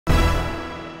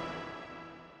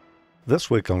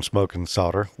This week on Smoke and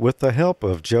Solder, with the help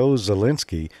of Joe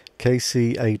Zielinski,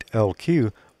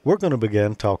 KC8LQ, we're going to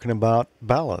begin talking about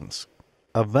baluns.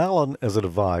 A balun is a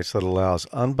device that allows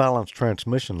unbalanced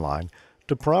transmission line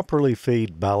to properly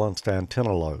feed balanced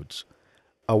antenna loads.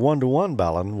 A 1-to-1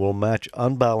 balun will match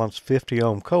unbalanced 50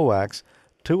 ohm coax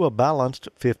to a balanced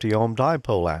 50 ohm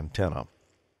dipole antenna.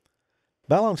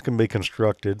 Baluns can be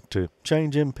constructed to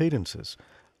change impedances.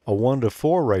 A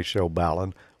 1-to-4 ratio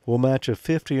balun will match a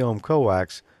 50 ohm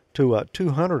coax to a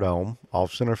 200 ohm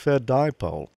off-center fed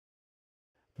dipole.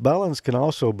 Baluns can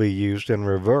also be used in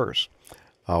reverse.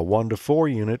 A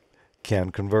 1-to-4 unit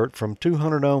can convert from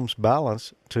 200 ohms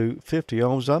balanced to 50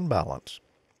 ohms unbalanced.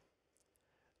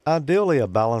 Ideally, a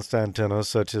balanced antenna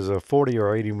such as a 40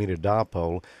 or 80 meter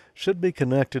dipole should be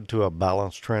connected to a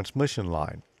balanced transmission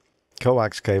line.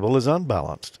 Coax cable is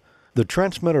unbalanced. The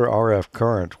transmitter RF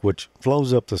current, which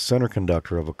flows up the center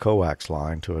conductor of a coax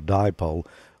line to a dipole,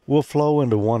 will flow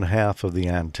into one half of the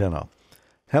antenna.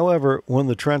 However, when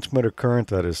the transmitter current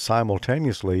that is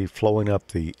simultaneously flowing up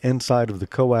the inside of the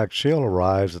coax shield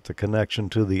arrives at the connection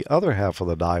to the other half of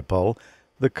the dipole,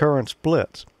 the current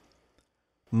splits.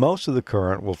 Most of the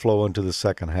current will flow into the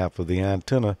second half of the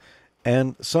antenna,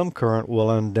 and some current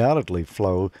will undoubtedly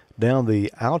flow down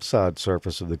the outside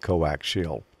surface of the coax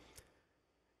shield.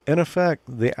 In effect,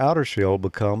 the outer shield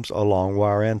becomes a long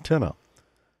wire antenna.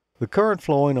 The current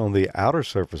flowing on the outer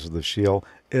surface of the shield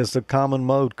is the common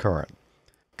mode current.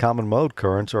 Common mode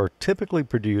currents are typically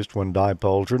produced when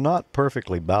dipoles are not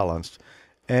perfectly balanced,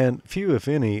 and few, if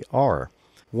any, are.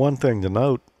 One thing to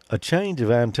note, a change of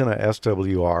antenna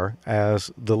SWR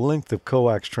as the length of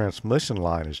coax transmission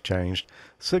line is changed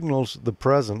signals the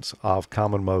presence of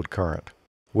common mode current.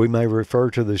 We may refer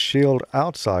to the shield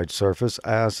outside surface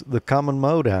as the common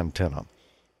mode antenna.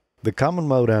 The common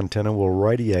mode antenna will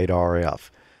radiate RF.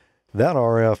 That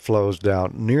RF flows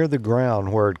down near the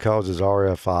ground where it causes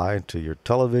RFI to your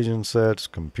television sets,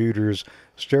 computers,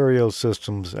 stereo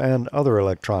systems, and other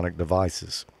electronic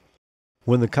devices.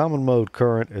 When the common mode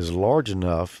current is large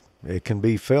enough, it can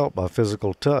be felt by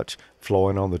physical touch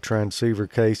flowing on the transceiver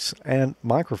case and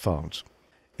microphones.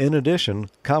 In addition,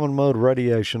 common mode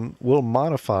radiation will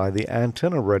modify the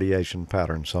antenna radiation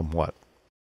pattern somewhat.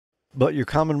 But your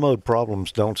common mode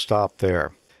problems don't stop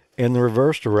there. In the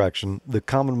reverse direction, the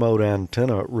common mode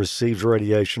antenna receives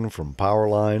radiation from power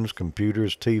lines,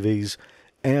 computers, TVs,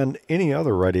 and any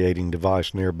other radiating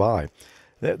device nearby.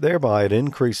 Thereby, it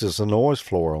increases the noise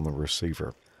floor on the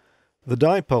receiver. The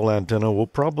dipole antenna will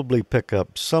probably pick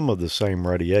up some of the same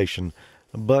radiation,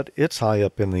 but it's high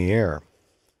up in the air.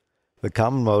 The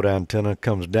common mode antenna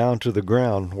comes down to the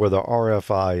ground where the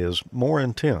RFI is more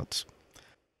intense.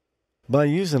 By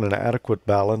using an adequate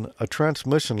balun, a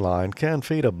transmission line can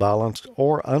feed a balanced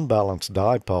or unbalanced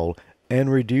dipole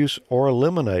and reduce or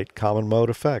eliminate common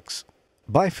mode effects.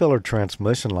 Bifiller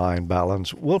transmission line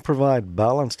baluns will provide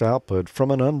balanced output from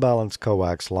an unbalanced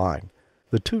coax line.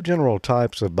 The two general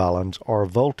types of baluns are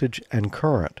voltage and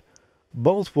current.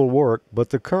 Both will work, but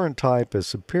the current type is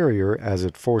superior as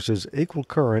it forces equal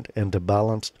current into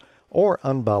balanced or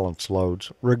unbalanced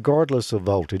loads regardless of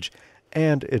voltage,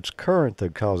 and it's current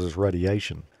that causes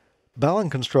radiation. Balun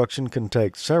construction can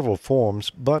take several forms,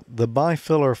 but the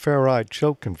bifiller ferrite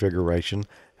choke configuration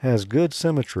has good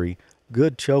symmetry,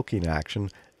 good choking action,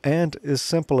 and is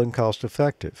simple and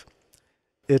cost-effective.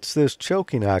 It's this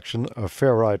choking action of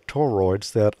ferrite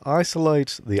toroids that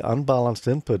isolates the unbalanced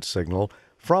input signal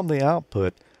from the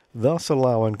output, thus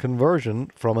allowing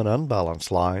conversion from an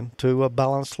unbalanced line to a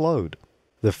balanced load.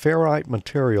 The ferrite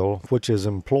material which is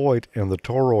employed in the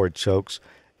toroid chokes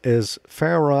is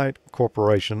Ferrite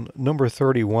Corporation number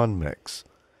 31 mix.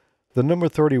 The number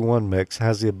 31 mix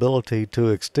has the ability to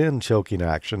extend choking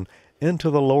action into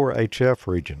the lower HF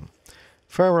region.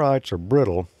 Ferrites are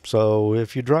brittle, so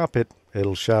if you drop it,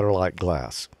 it'll shatter like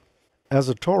glass. As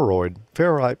a toroid,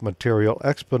 ferrite material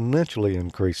exponentially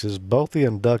increases both the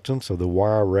inductance of the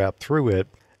wire wrapped through it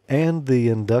and the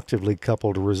inductively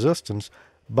coupled resistance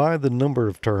by the number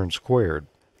of turns squared.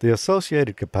 The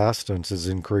associated capacitance is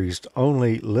increased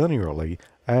only linearly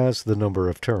as the number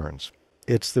of turns.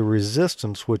 It's the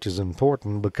resistance which is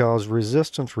important because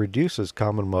resistance reduces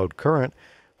common mode current,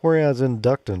 whereas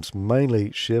inductance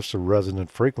mainly shifts the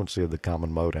resonant frequency of the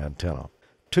common mode antenna.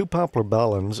 Two popular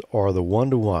baluns are the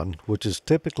 1-to-1, which is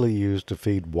typically used to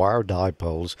feed wire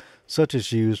dipoles, such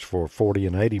as used for 40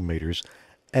 and 80 meters,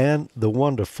 and the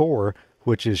 1-to-4,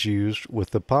 which is used with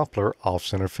the popular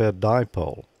off-center fed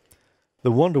dipole.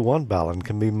 The 1-to-1 balun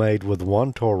can be made with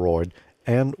one toroid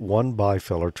and one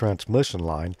bifiller transmission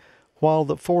line, while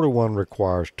the 4-to-1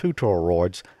 requires two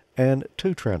toroids and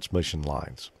two transmission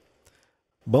lines.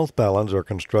 Both baluns are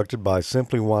constructed by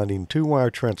simply winding two-wire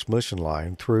transmission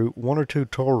line through one or two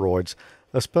toroids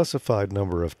a specified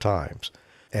number of times.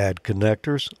 Add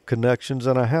connectors, connections,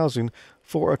 and a housing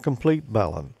for a complete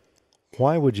balun.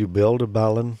 Why would you build a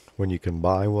balun when you can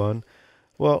buy one?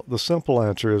 Well, the simple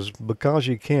answer is because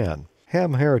you can.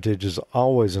 Ham heritage has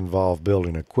always involved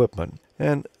building equipment,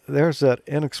 and there's that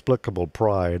inexplicable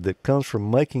pride that comes from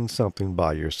making something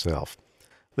by yourself.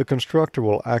 The constructor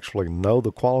will actually know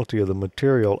the quality of the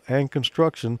material and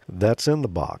construction that's in the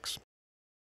box.